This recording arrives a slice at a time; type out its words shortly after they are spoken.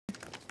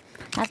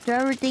After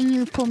everything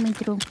you put me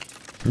through.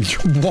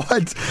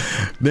 What?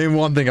 Name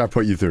one thing I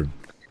put you through.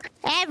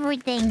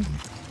 Everything.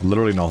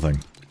 Literally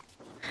nothing.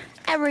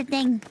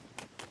 Everything.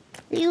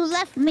 You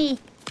left me.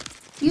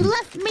 You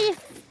left me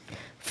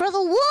for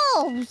the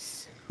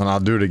wolves. And I'll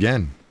do it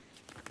again.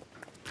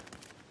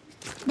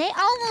 They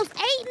almost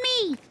ate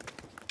me.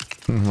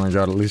 Oh my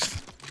god, at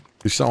least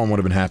someone would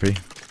have been happy.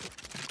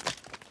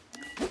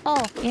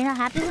 Oh, you're not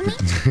happy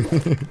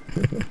with me?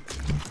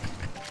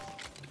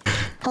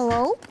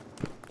 Hello?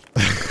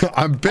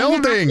 I'm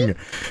building!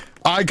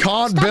 I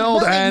can't Stop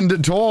build building.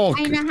 and talk!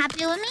 Are you not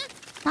happy with me?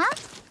 Huh?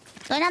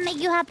 Do I not make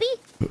you happy?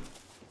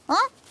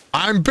 Huh?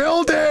 I'm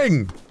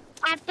building!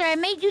 After I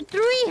made you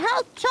 3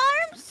 health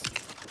charms?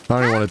 I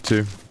only wanted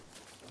 2.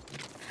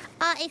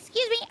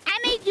 Excuse me, I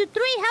made you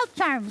 3 health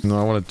charms.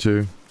 No, I wanted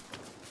 2.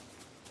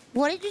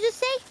 What did you just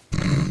say?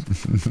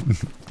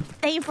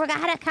 That you forgot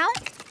how to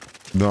count?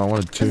 No, I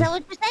wanted 2. Is that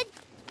what you said?